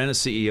janitor and a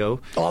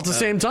CEO. All at the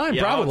same time,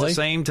 probably. All at the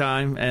same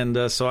time.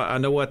 And so I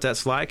know what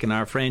that's like, and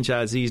our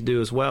franchisees do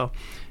as well.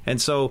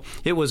 And so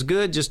it was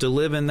good just to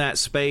live in that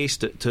space,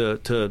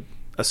 to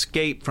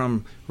escape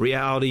from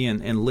reality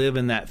and live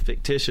in that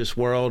fictitious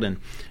world, and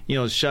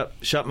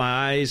shut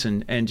my eyes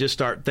and just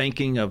start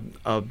thinking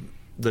of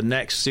the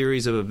next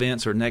series of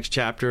events or next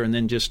chapter, and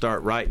then just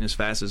start writing as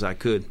fast as I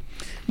could.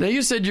 Now,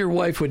 you said your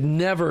wife would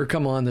never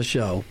come on the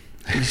show.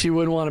 She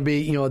wouldn't want to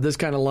be, this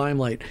kind of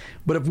limelight.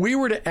 But if we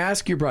were to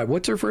ask your bride,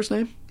 what's her first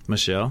name?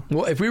 Michelle.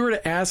 Well, if we were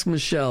to ask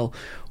Michelle,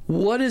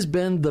 what has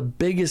been the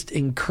biggest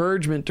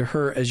encouragement to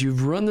her as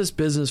you've run this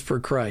business for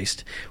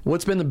Christ?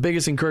 What's been the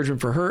biggest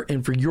encouragement for her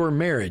and for your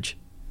marriage?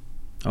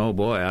 Oh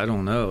boy, I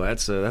don't know.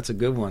 That's a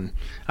good one.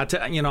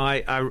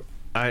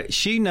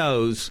 She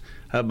knows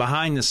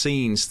behind the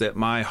scenes that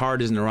my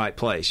heart is in the right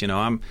place.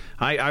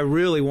 I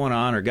really want to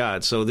honor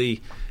God. So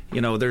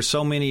there's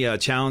so many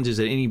challenges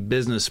that any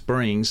business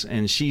brings,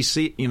 and she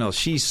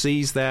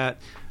sees that,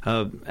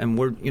 and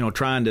we're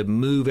trying to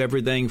move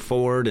everything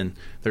forward. And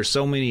there's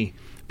so many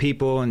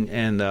people,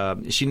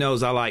 and she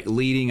knows I like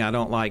leading. I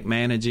don't like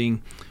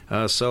managing.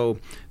 So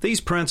these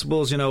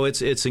principles,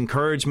 it's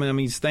encouragement. I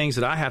mean, it's things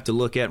that I have to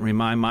look at and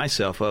remind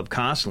myself of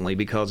constantly,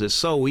 because it's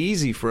so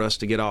easy for us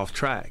to get off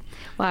track.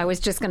 Well, I was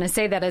just going to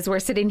say that as we're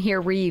sitting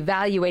here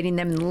reevaluating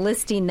them and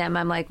listing them,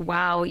 I'm like,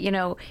 wow,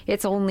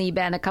 it's only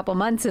been a couple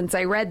months since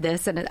I read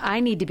this, and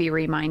I need to be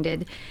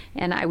reminded.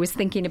 And I was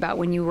thinking about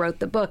when you wrote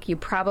the book, you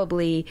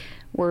probably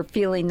were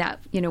feeling that,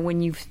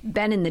 when you've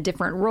been in the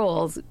different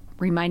roles,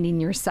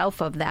 reminding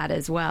yourself of that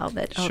as well,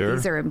 that, Sure.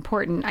 These are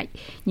important.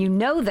 You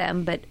know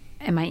them, but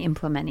am I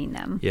implementing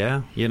them?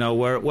 Yeah,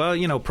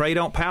 pray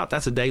don't pout.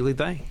 That's a daily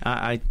thing.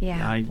 I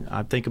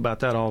think about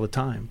that all the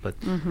time. But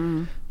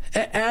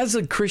as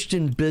a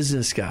Christian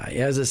business guy,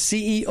 as a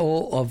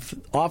CEO of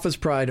Office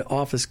Pride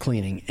Office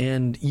Cleaning,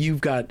 and you've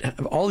got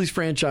all these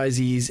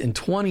franchisees in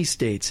 20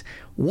 states,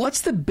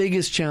 what's the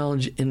biggest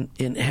challenge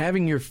in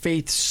having your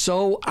faith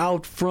so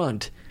out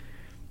front?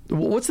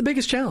 What's the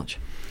biggest challenge?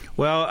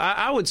 Well,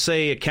 I would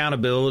say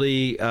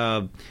accountability.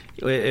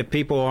 If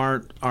people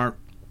aren't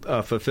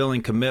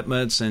fulfilling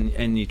commitments,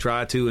 and you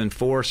try to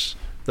enforce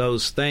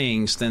those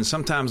things, then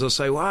sometimes they'll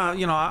say, well,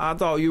 I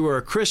thought you were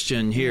a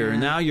Christian here, and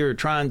now you're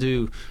trying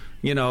to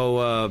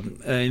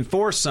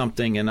enforce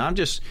something. And I'm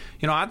just,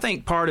 I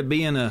think part of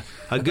being a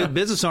good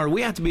business owner,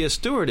 we have to be a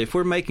steward. If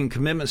we're making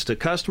commitments to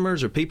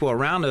customers or people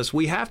around us,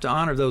 we have to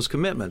honor those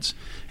commitments.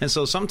 And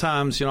so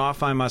sometimes, I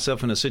find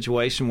myself in a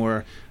situation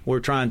where we're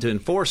trying to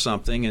enforce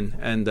something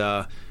and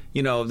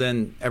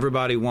then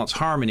everybody wants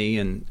harmony.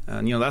 And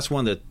that's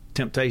one of the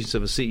temptations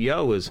of a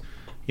CEO is,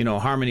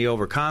 harmony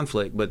over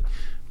conflict. But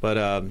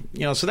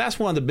so that's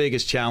one of the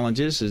biggest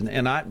challenges,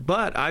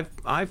 but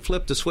I've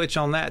flipped the switch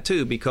on that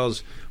too,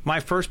 because my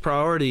first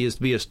priority is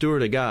to be a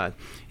steward of God.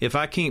 If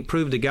I can't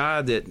prove to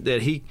God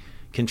that He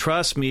can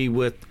trust me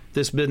with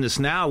this business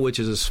now, which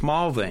is a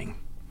small thing,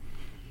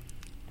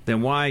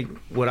 then why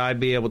would I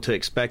be able to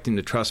expect Him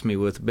to trust me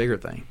with a bigger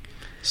thing?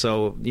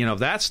 So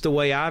that's the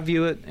way I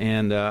view it,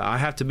 and I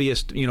have to be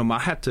I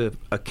have to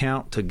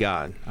account to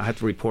God. I have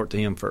to report to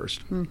Him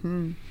first.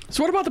 Mm-hmm.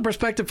 So what about the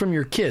perspective from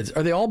your kids?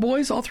 Are they all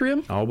boys, all three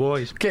of them? All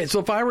boys. Okay, so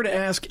if I were to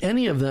ask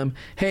any of them,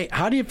 hey,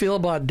 how do you feel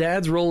about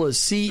Dad's role as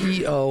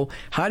CEO?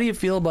 How do you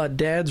feel about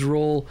Dad's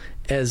role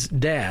as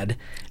dad?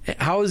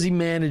 How is he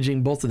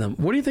managing both of them?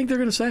 What do you think they're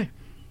going to say?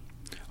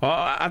 Well,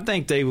 I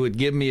think they would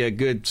give me a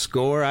good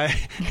score. I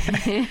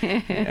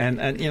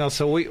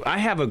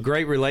have a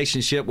great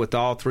relationship with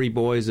all three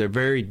boys. They're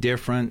very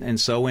different, and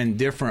so in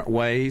different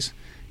ways.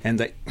 And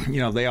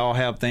they all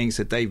have things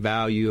that they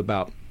value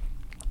about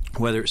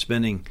whether it's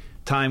spending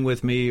time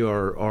with me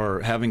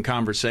or having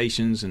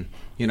conversations. And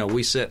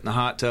we sit in the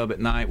hot tub at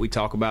night. We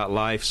talk about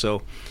life.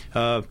 So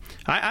I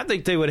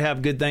think they would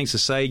have good things to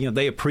say.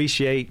 They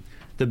appreciate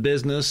the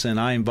business, and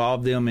I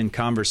involve them in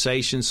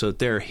conversations so that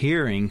they're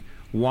hearing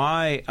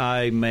why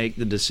I make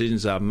the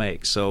decisions I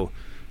make. So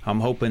I'm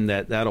hoping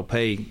that'll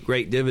pay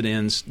great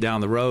dividends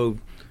down the road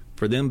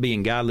for them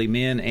being godly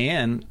men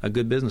and a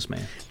good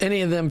businessman.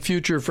 Any of them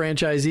future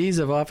franchisees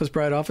of Office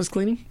Pride Office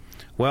Cleaning?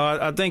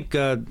 Well, I think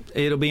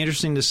it'll be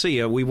interesting to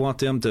see. We want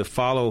them to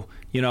follow,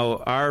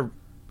 our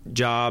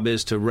job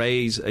is to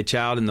raise a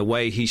child in the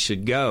way he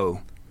should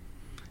go.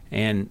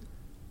 And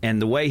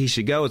the way he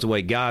should go is the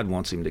way God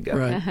wants him to go.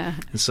 Right.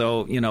 And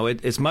so,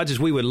 as much as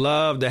we would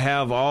love to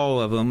have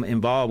all of them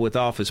involved with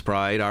Office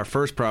Pride, our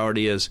first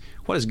priority is,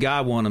 what does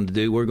God want them to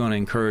do? We're going to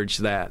encourage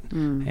that.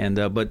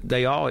 But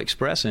they all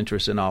express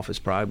interest in Office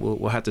Pride.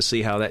 We'll have to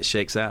see how that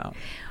shakes out.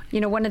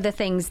 One of the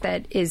things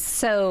that is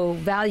so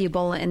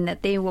valuable and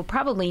that they will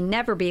probably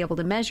never be able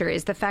to measure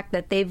is the fact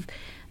that they've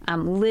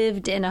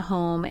lived in a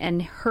home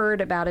and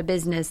heard about a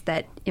business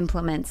that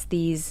implements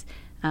these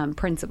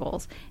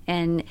principles.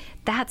 And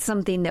that's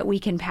something that we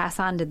can pass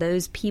on to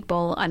those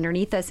people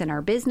underneath us in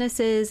our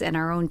businesses and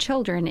our own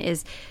children,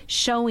 is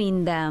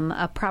showing them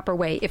a proper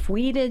way. If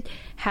we'd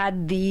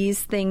had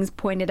these things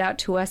pointed out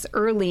to us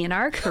early in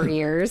our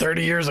careers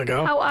 30 years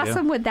ago, how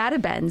awesome would that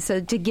have been?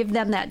 So to give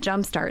them that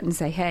jump start and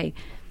say, hey,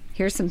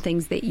 here's some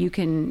things that you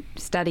can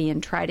study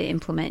and try to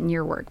implement in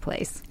your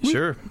workplace.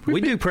 Sure. We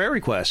do prayer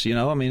requests,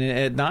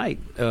 at night.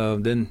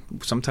 Then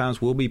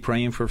sometimes we'll be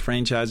praying for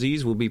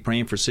franchisees. We'll be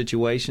praying for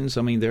situations.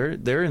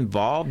 They're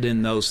involved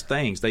in those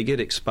things. They get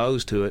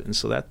exposed to it, and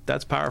so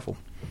that's powerful.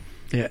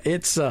 Yeah,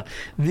 it's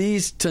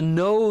these, to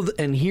know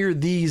and hear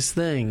these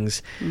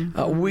things.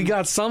 We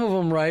got some of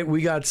them right.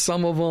 We got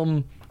some of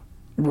them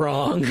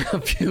wrong a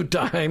few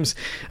times.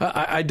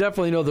 I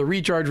definitely know the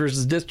recharge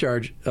versus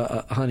discharge,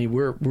 honey.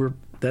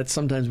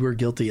 Sometimes we're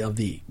guilty of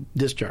the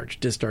discharge.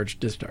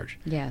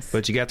 Yes.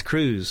 But you got the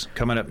cruise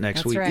coming up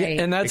next week. Right.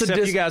 Yeah, and that's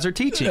Except you guys are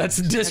teaching. That's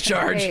a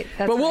discharge.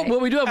 That's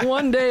right. We do have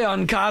one day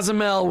on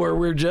Cozumel where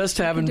we're just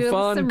having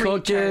fun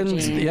cooking.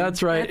 Yeah,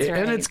 that's right.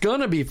 And it's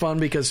going to be fun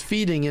because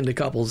feeding into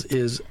couples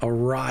is a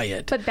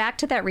riot. But back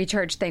to that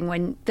recharge thing,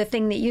 when the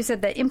thing that you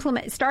said that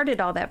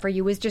started all that for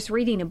you was just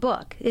reading a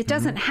book. It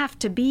doesn't have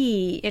to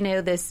be,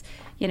 this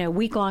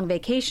week-long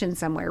vacation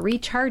somewhere.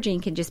 Recharging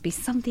can just be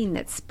something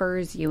that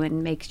spurs you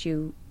and makes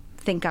you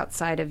think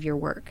outside of your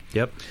work.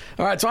 Yep.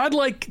 All right, so I'd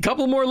like a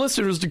couple more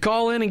listeners to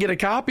call in and get a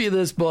copy of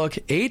this book,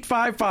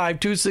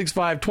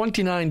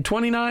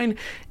 855-265-2929,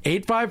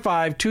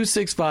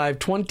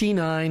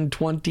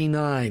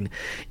 855-265-2929.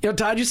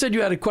 Todd, you said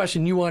you had a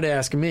question you wanted to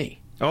ask me.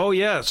 Oh,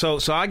 yeah. So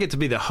I get to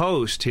be the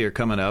host here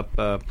coming up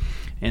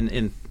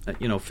in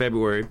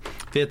February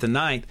 5th and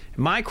 9th.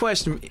 My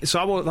question, so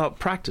I will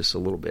practice a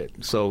little bit.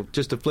 So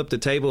just to flip the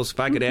tables, if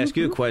I could ask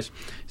you a question.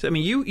 So,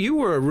 you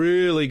were a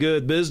really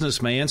good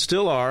businessman,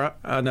 still are,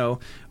 I know,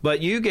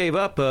 but you gave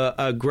up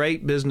a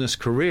great business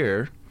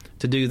career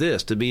to do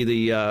this, to be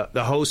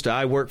the host of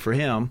I Work for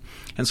Him.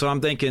 And so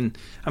I'm thinking,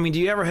 do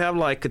you ever have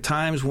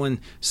times when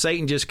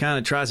Satan just kind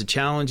of tries to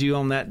challenge you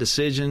on that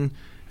decision,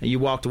 and you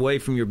walked away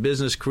from your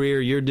business career,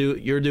 you're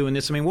doing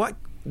this? What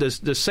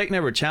does Satan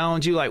ever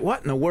challenge you?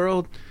 What in the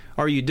world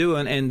are you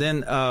doing? And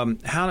then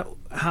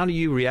how do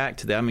you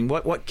react to that?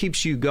 What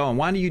keeps you going?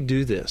 Why do you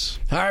do this?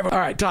 All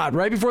right, Todd,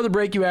 right before the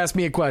break, you asked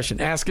me a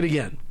question. Ask it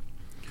again.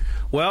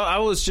 Well, I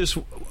was just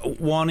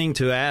wanting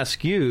to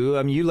ask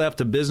you, you left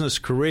a business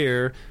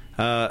career,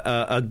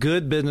 a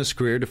good business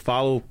career, to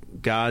follow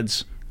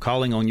God's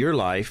calling on your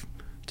life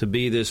to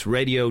be this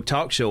radio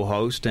talk show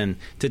host and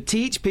to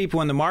teach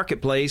people in the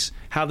marketplace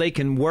how they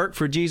can work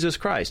for Jesus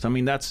Christ. I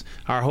mean, that's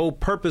our whole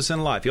purpose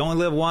in life. You only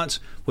live once.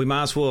 We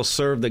might as well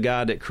serve the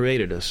God that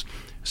created us.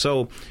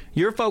 So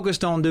you're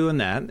focused on doing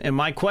that. And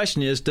my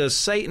question is, does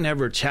Satan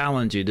ever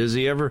challenge you? Does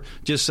he ever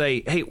just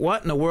say, hey,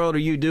 what in the world are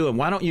you doing?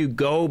 Why don't you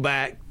go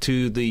back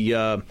to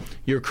the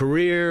your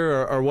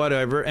career or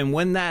whatever? And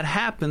when that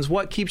happens,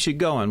 what keeps you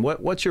going?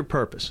 What's your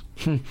purpose?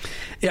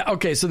 Yeah,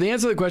 okay, so the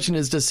answer to the question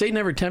is, does Satan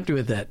ever tempt you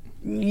with that?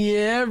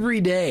 Yeah, every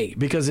day,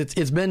 because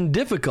it's been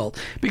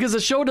difficult. Because the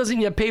show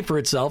doesn't yet pay for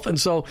itself. And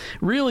so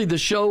really the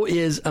show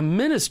is a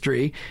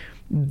ministry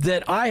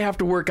that I have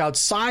to work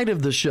outside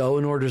of the show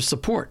in order to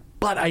support.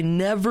 But I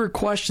never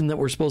questioned that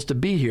we're supposed to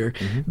be here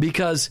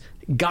because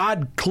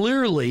God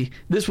clearly,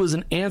 this was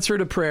an answer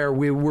to prayer.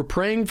 We were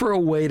praying for a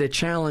way to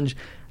challenge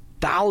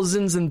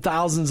thousands and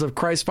thousands of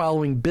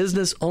Christ-following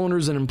business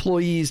owners and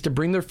employees to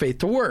bring their faith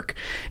to work.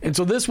 And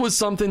so this was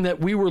something that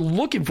we were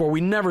looking for.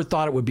 We never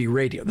thought it would be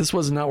radio. This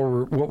was not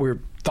what we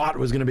thought it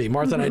was going to be.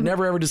 Martha and I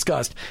never ever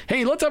discussed,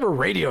 hey, let's have a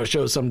radio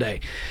show someday.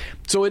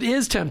 So it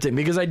is tempting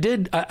because I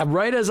did,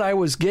 right as I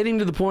was getting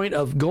to the point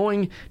of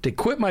going to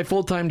quit my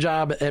full-time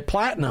job at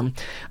Platinum,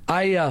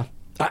 I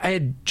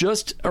had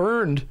just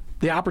earned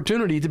the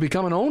opportunity to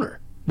become an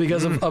owner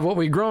because of what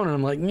we'd grown. And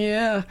I'm like,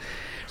 yeah.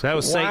 So that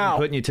was Satan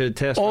putting you to the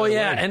test. Oh,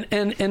 yeah.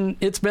 And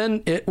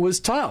it was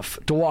tough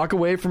to walk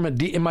away from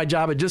in my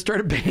job. It just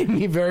started paying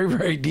me very,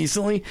 very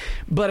decently.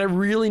 But I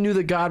really knew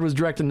that God was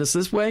directing us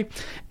this way.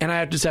 And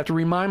I just have to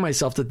remind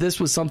myself that this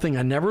was something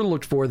I never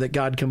looked for, that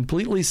God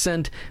completely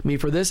sent me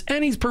for this.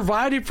 And he's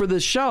provided for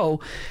this show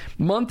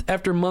month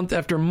after month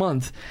after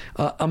month,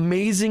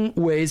 amazing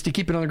ways to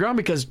keep it on the ground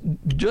because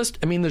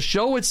the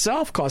show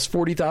itself costs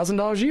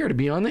 $40,000 a year to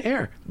be on the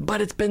air.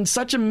 But it's been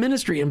such a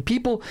ministry and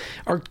people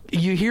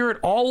you hear it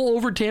all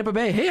over Tampa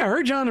Bay. Hey, I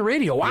heard you on the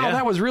radio. Wow,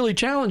 That was really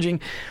challenging.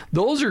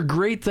 Those are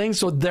great things.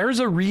 So there's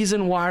a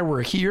reason why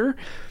we're here.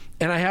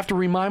 And I have to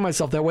remind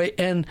myself that way.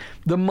 And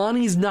the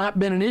money's not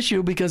been an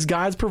issue because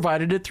God's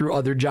provided it through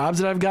other jobs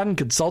that I've gotten,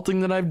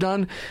 consulting that I've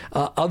done.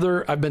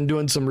 I've been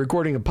doing some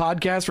recording of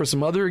podcasts for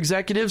some other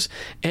executives.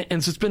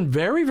 And so it's been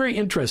very, very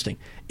interesting.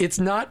 It's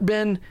not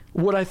been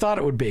what I thought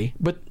it would be.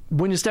 But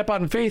when you step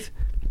out in faith,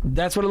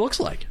 that's what it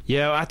looks like.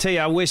 Yeah, I tell you,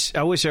 I wish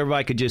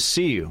everybody could just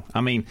see you. I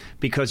mean,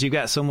 because you've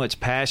got so much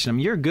passion. I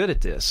mean, you're good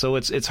at this. So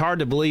it's hard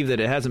to believe that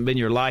it hasn't been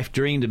your life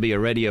dream to be a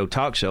radio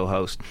talk show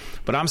host.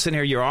 But I'm sitting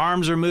here, your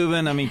arms are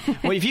moving. I mean,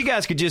 well, if you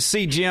guys could just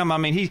see Jim, I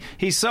mean,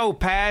 he's so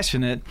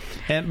passionate.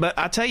 But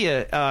I tell you,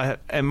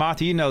 and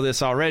Martha, you know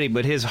this already,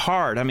 but his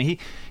heart, I mean,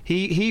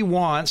 he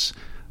wants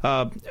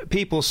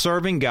people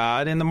serving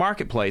God in the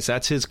marketplace.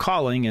 That's his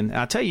calling. And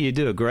I tell you, you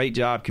do a great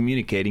job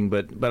communicating.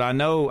 But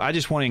I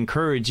just want to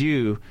encourage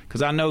you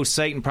because I know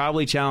Satan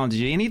probably challenges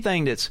you.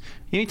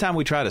 Anytime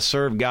we try to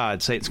serve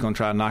God, Satan's going to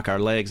try to knock our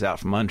legs out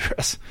from under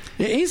us.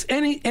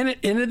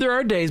 And there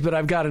are days, but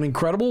I've got an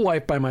incredible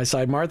wife by my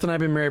side. Martha and I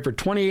have been married for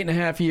 28 and a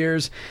half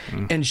years,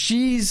 and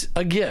she's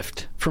a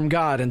gift from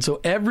God. And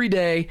so every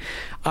day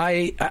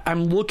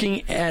I'm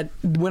looking at,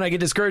 when I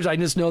get discouraged, I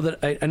just know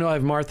that I know I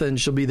have Martha, and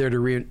she'll be there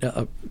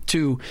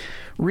to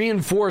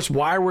reinforce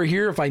why we're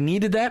here if I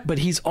needed that. But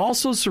he's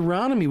also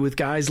surrounded me with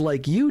guys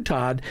like you,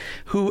 Todd,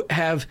 who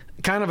have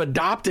kind of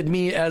adopted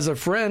me as a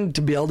friend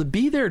to be able to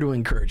be there to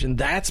encourage. And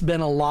that's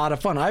been a lot of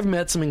fun. I've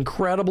met some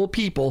incredible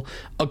people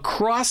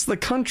across the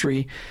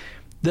country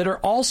that are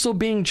also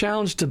being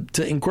challenged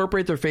to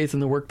incorporate their faith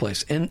in the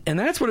workplace. And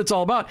that's what it's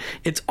all about.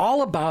 It's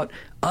all about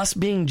us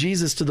being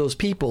Jesus to those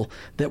people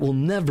that will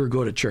never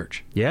go to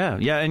church. Yeah.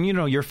 And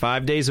you're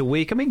 5 days a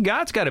week. I mean,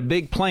 God's got a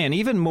big plan,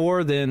 even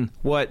more than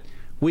what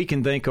we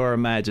can think or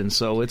imagine.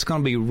 So it's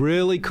going to be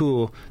really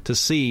cool to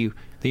see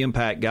the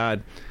impact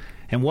God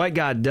and what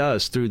God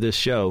does through this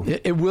show.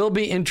 It will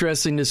be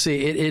interesting to see.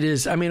 It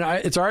is. I mean,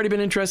 it's already been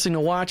interesting to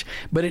watch,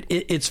 but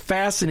it's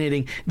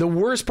fascinating. The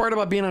worst part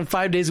about being on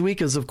 5 days a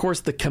week is, of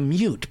course, the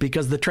commute,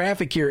 because the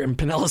traffic here in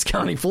Pinellas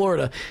County,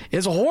 Florida,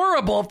 is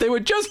horrible. If they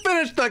would just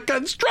finish the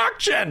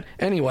construction.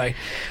 Anyway,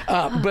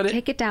 but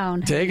take it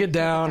down. Take it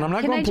down. I'm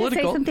not going political. Can I just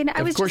say something?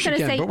 I was just going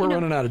to say, but we're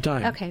running out of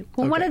time. Okay.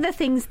 Well, one of the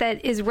things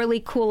that is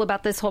really cool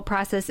about this whole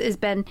process has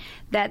been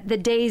that the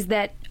days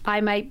that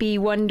I might be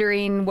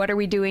wondering, what are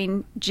we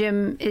doing?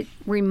 Jim, it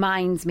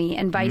reminds me,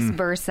 and vice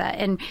versa,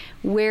 and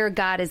where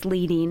God is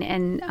leading.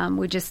 And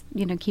we just,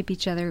 keep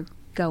each other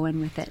going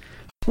with it.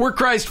 We're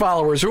Christ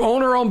followers who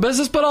own our own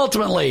business, but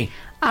ultimately,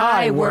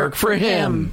 I work for Him.